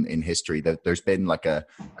far in history, that there's been like a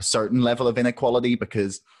certain level of inequality,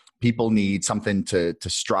 because people need something to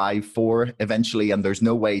strive for eventually, and there's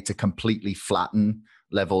no way to completely flatten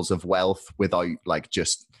levels of wealth without like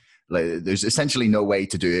just like, there's essentially no way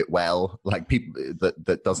to do it well, like people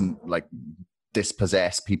that doesn't like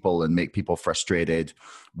dispossess people and make people frustrated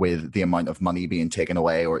with the amount of money being taken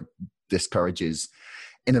away, or discourages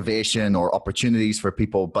innovation or opportunities for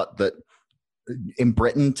people. But that in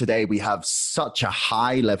Britain today, we have such a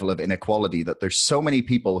high level of inequality that there's so many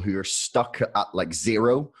people who are stuck at like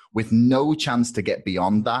zero with no chance to get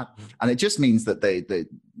beyond that. And it just means that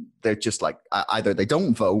they're just like, either they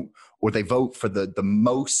don't vote, or they vote for the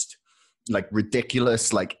most like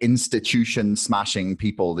ridiculous, like institution smashing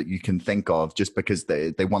people that you can think of, just because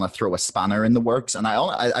they want to throw a spanner in the works. And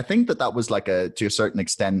I think that was like to a certain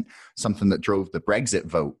extent, something that drove the Brexit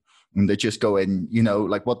vote. And they're just going,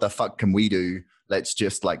 like, what the fuck can we do? Let's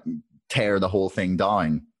just like tear the whole thing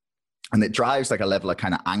down. And it drives like a level of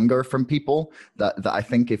kind of anger from people that I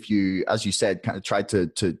think if you, as you said, kind of tried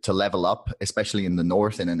to level up, especially in the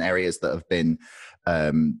north and in areas that have been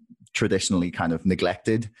traditionally kind of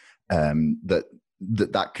neglected, that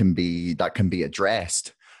that can be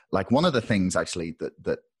addressed. Like one of the things actually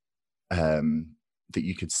that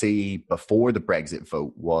you could see before the Brexit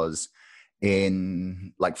vote was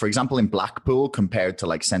in, like, for example, in Blackpool compared to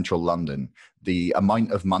like central London, the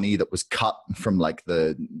amount of money that was cut from like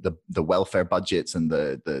the welfare budgets and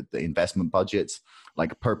the investment budgets,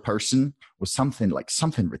 like per person, was something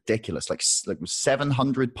ridiculous. Like was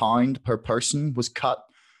 £700 per person was cut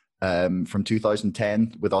from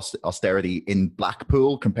 2010 with austerity in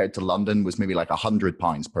Blackpool, compared to London was maybe like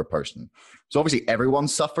 £100 per person. So obviously everyone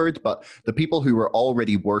suffered, but the people who were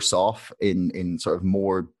already worse off in sort of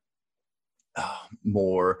more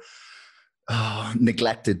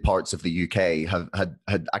neglected parts of the UK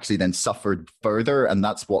had actually then suffered further, and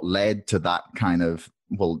that's what led to that kind of,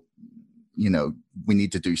 well, you know, we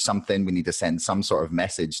need to do something. We need to send some sort of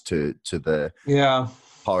message to the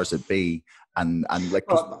powers that be, and like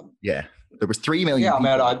there was 3 million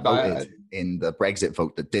people voted in the Brexit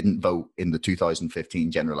vote that didn't vote in the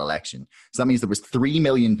 2015 general election. So that means there was 3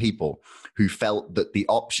 million people who felt that the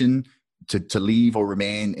option to leave or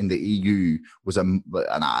remain in the EU was and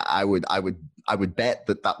I would bet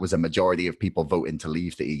that was a majority of people voting to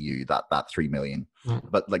leave the EU, that 3 million.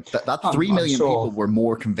 But like that 3 million people were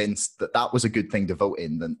more convinced that was a good thing to vote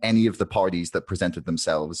in than any of the parties that presented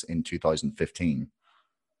themselves in 2015.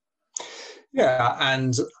 Yeah,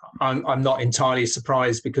 and I'm not entirely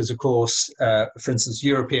surprised because, of course, for instance,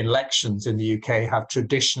 European elections in the UK have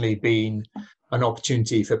traditionally been an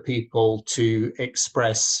opportunity for people to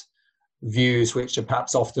express views which are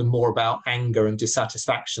perhaps often more about anger and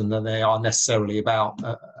dissatisfaction than they are necessarily about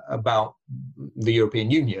the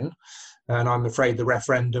European Union. And I'm afraid the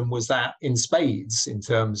referendum was that in spades in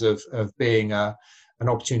terms of being an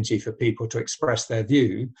opportunity for people to express their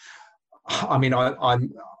view. I mean,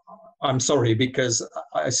 I'm sorry, because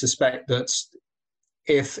I suspect that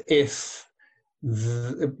if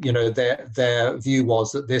their view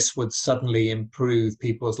was that this would suddenly improve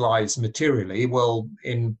people's lives materially, well,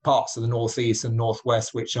 in parts of the northeast and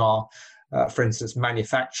northwest, which are, for instance,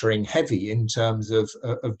 manufacturing heavy in terms of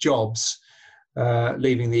jobs,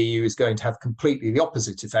 leaving the EU is going to have completely the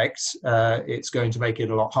opposite effect. It's going to make it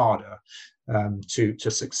a lot harder to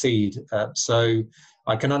succeed. So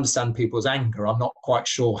I can understand people's anger. I'm not quite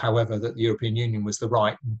sure, however, that the European Union was the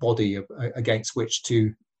right body against which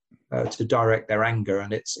to direct their anger,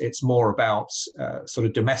 and it's more about sort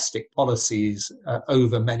of domestic policies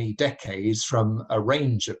over many decades from a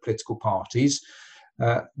range of political parties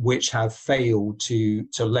which have failed to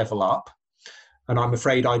level up. And I'm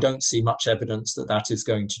afraid I don't see much evidence that is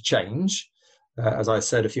going to change. As I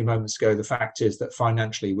said a few moments ago, the fact is that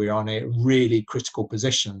financially we are in a really critical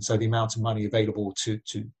position. So the amount of money available to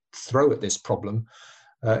throw at this problem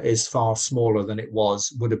is far smaller than it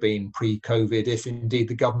would have been pre-COVID, if indeed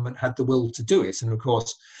the government had the will to do it. And of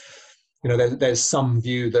course, you know, there's some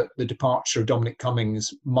view that the departure of Dominic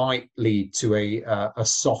Cummings might lead to a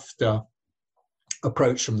softer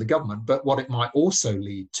approach from the government, but what it might also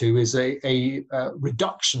lead to is a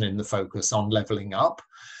reduction in the focus on levelling up,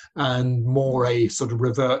 and more a sort of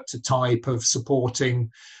revert to type of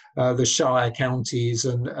supporting the Shire counties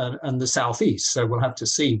and the southeast. So we'll have to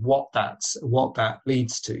see what that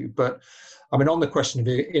leads to. But I mean, on the question of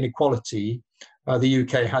inequality, the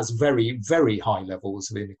UK has very, very high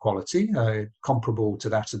levels of inequality, comparable to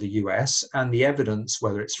that of the US. And the evidence,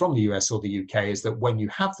 whether it's from the US or the UK, is that when you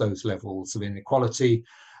have those levels of inequality,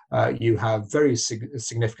 you have very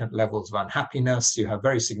significant levels of unhappiness, you have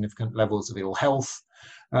very significant levels of ill health,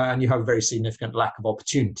 and you have a very significant lack of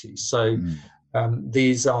opportunities. So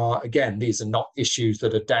these are not issues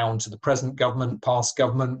that are down to the present government, past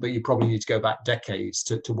government, but you probably need to go back decades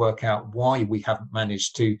to work out why we haven't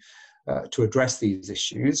managed to address these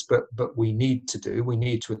issues. But we need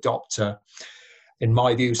to adopt, in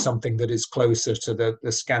my view, something that is closer to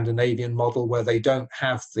the Scandinavian model, where they don't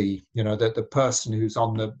have the person who's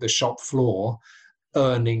on the shop floor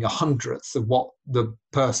earning 1/100th of what the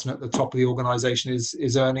person at the top of the organisation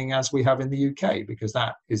is earning, as we have in the UK, because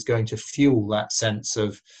that is going to fuel that sense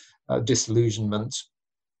of disillusionment,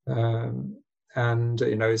 and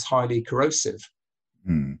is highly corrosive.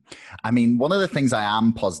 I mean, one of the things I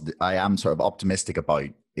am sort of optimistic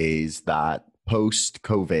about is that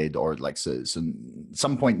post-COVID, or like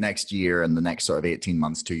some point next year and the next sort of 18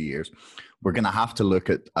 months, 2 years, we're going to have to look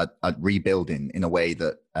at rebuilding in a way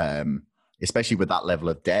that, especially with that level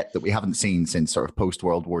of debt, that we haven't seen since sort of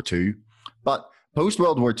post-World War II. But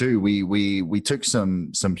post-World War II, we took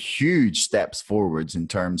some huge steps forwards in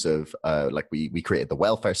terms of we created the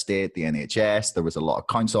welfare state, the NHS. There was a lot of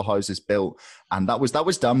council houses built, and that was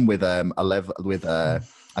done with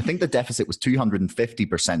I think the deficit was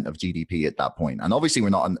 250% of GDP at that point. And obviously we're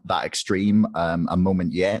not on that extreme a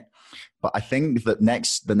moment yet. But I think that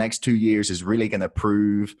the next 2 years is really going to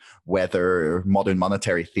prove whether modern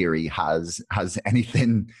monetary theory has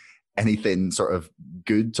anything sort of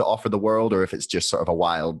good to offer the world, or if it's just sort of a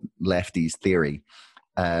wild lefties theory.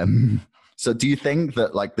 So do you think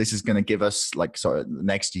that like this is going to give us like sort of the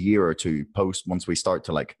next year or two once we start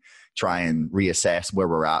to like try and reassess where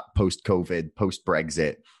we're at post COVID, post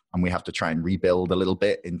Brexit, and we have to try and rebuild a little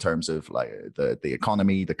bit in terms of like the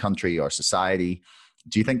economy, the country, our society?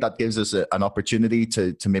 Do you think that gives us an opportunity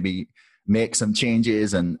to maybe make some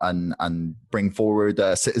changes and bring forward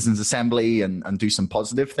a citizens' assembly and do some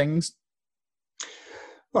positive things?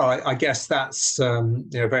 Well, I guess that's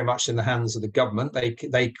very much in the hands of the government.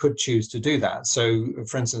 They could choose to do that. So,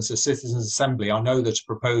 for instance, the Citizens' Assembly, I know that a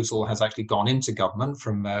proposal has actually gone into government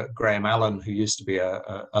from Graham Allen, who used to be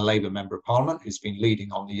a Labour member of Parliament, who's been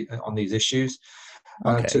leading on these issues,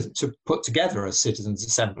 to put together a Citizens'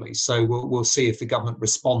 Assembly. So we'll see if the government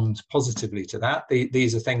responds positively to that.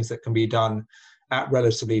 These are things that can be done at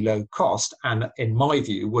relatively low cost, and in my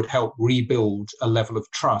view, would help rebuild a level of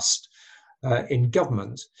trust in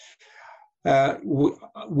government.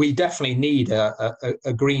 We definitely need a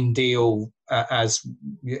Green Deal as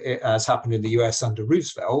happened in the US under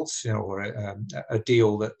Roosevelt, or a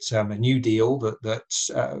deal a New Deal that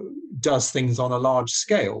does things on a large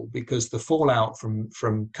scale, because the fallout from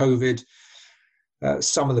COVID,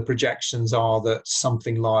 some of the projections are that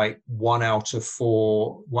something like one out of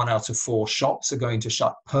four shops are going to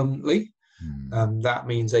shut permanently. That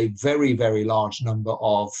means a very, very large number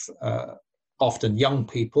of often young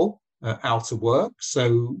people out of work.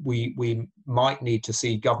 So we might need to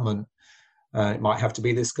see government, it might have to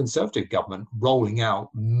be this Conservative government, rolling out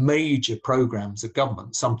major programs of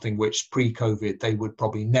government, something which pre-COVID they would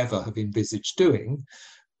probably never have envisaged doing.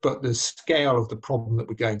 But the scale of the problem that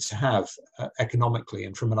we're going to have economically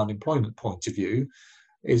and from an unemployment point of view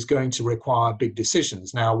is going to require big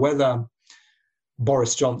decisions. Now, whether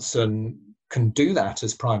Boris Johnson can do that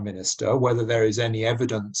as Prime Minister, whether there is any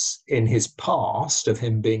evidence in his past of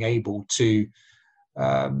him being able to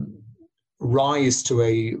rise to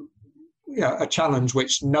a challenge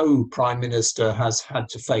which no Prime Minister has had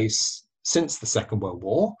to face since the Second World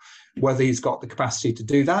War, whether he's got the capacity to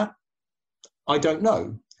do that, I don't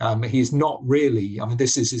know. He's not really,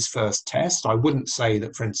 this is his first test. I wouldn't say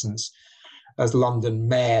that, for instance, as London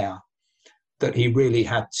Mayor, that he really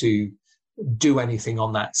had to do anything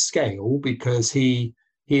on that scale, because he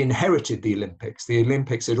inherited the Olympics. The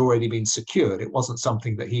Olympics had already been secured. It wasn't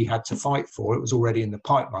something that he had to fight for. It was already in the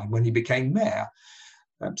pipeline when he became mayor.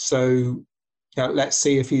 So let's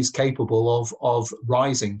see if he's capable of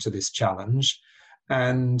rising to this challenge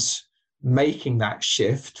and making that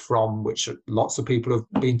shift from, which lots of people have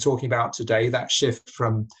been talking about today, that shift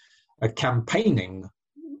from a campaigning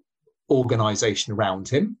organisation around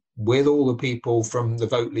him, with all the people from the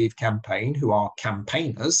Vote Leave campaign who are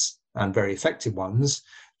campaigners and very effective ones,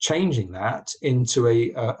 changing that into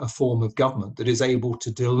a form of government that is able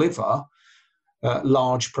to deliver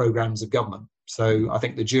large programs of government. So I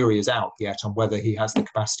think the jury is out yet on whether he has the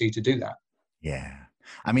capacity to do that. Yeah.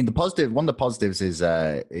 One of the positives is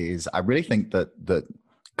I really think that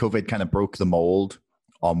COVID kind of broke the mold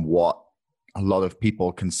on what a lot of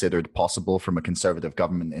people considered possible from a Conservative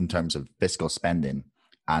government in terms of fiscal spending.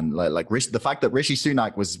 And the fact that Rishi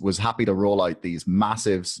Sunak was happy to roll out these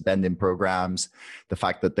massive spending programs, the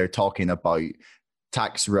fact that they're talking about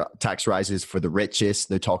tax rises for the richest,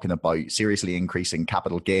 they're talking about seriously increasing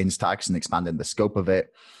capital gains tax and expanding the scope of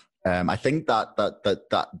it. I think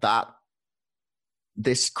that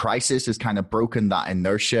this crisis has kind of broken that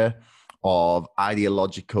inertia of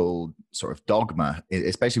ideological sort of dogma,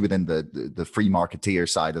 especially within the free marketeer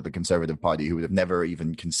side of the Conservative Party, who would have never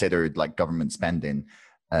even considered like government spending.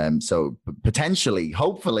 So potentially,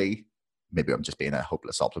 hopefully, maybe I'm just being a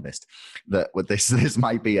hopeless optimist, that with this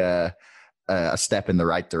might be a step in the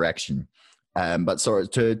right direction. But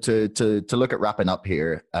sort of to look at wrapping up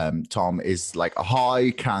here, Tom, is like, how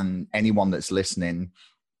can anyone that's listening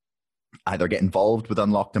either get involved with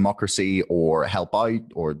Unlock Democracy or help out,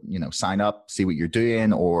 or sign up, see what you're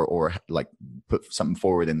doing, or like put something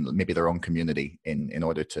forward in maybe their own community in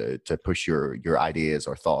order to push your ideas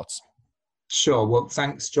or thoughts? Sure. Well,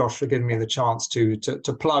 thanks, Josh, for giving me the chance to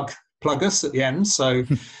plug us at the end. So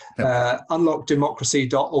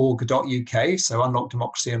unlockdemocracy.org.uk. So Unlock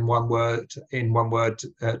Democracy in one word,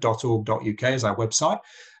 .org.uk is our website.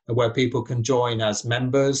 where people can join as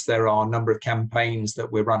members. There are a number of campaigns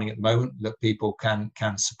that we're running at the moment that people can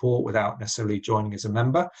support without necessarily joining as a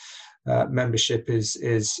member. Membership is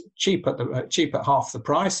cheap at half the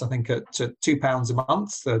price. I think at £2 a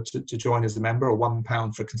month to join as a member, or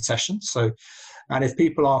 £1 for concessions. So, and if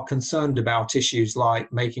people are concerned about issues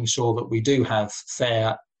like making sure that we do have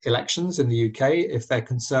fair elections in the UK, if they're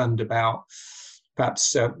concerned about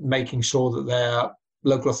perhaps making sure that their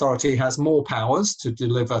local authority has more powers to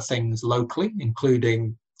deliver things locally,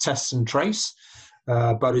 including test and trace,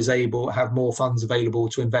 but is able to have more funds available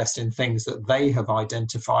to invest in things that they have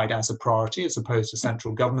identified as a priority, as opposed to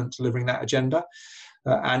central government delivering that agenda.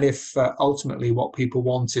 And if ultimately what people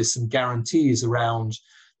want is some guarantees around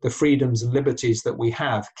the freedoms and liberties that we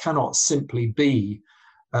have cannot simply be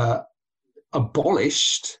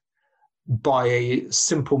abolished by a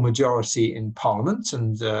simple majority in Parliament,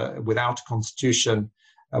 and without a constitution,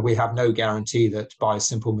 we have no guarantee that by a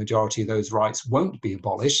simple majority those rights won't be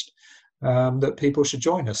abolished. That people should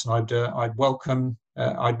join us, and I'd welcome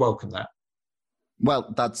that.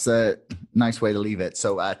 Well, that's a nice way to leave it.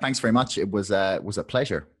 So thanks very much. It was a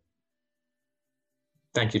pleasure.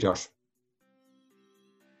 Thank you, Josh.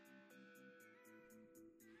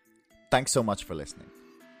 Thanks so much for listening.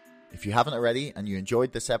 If you haven't already and you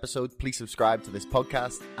enjoyed this episode, please subscribe to this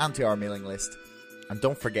podcast and to our mailing list. And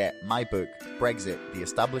don't forget, my book, Brexit, The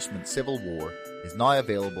Establishment Civil War, is now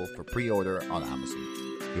available for pre-order on Amazon.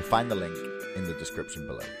 You'll find the link in the description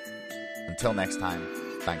below. Until next time,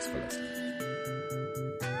 thanks for listening.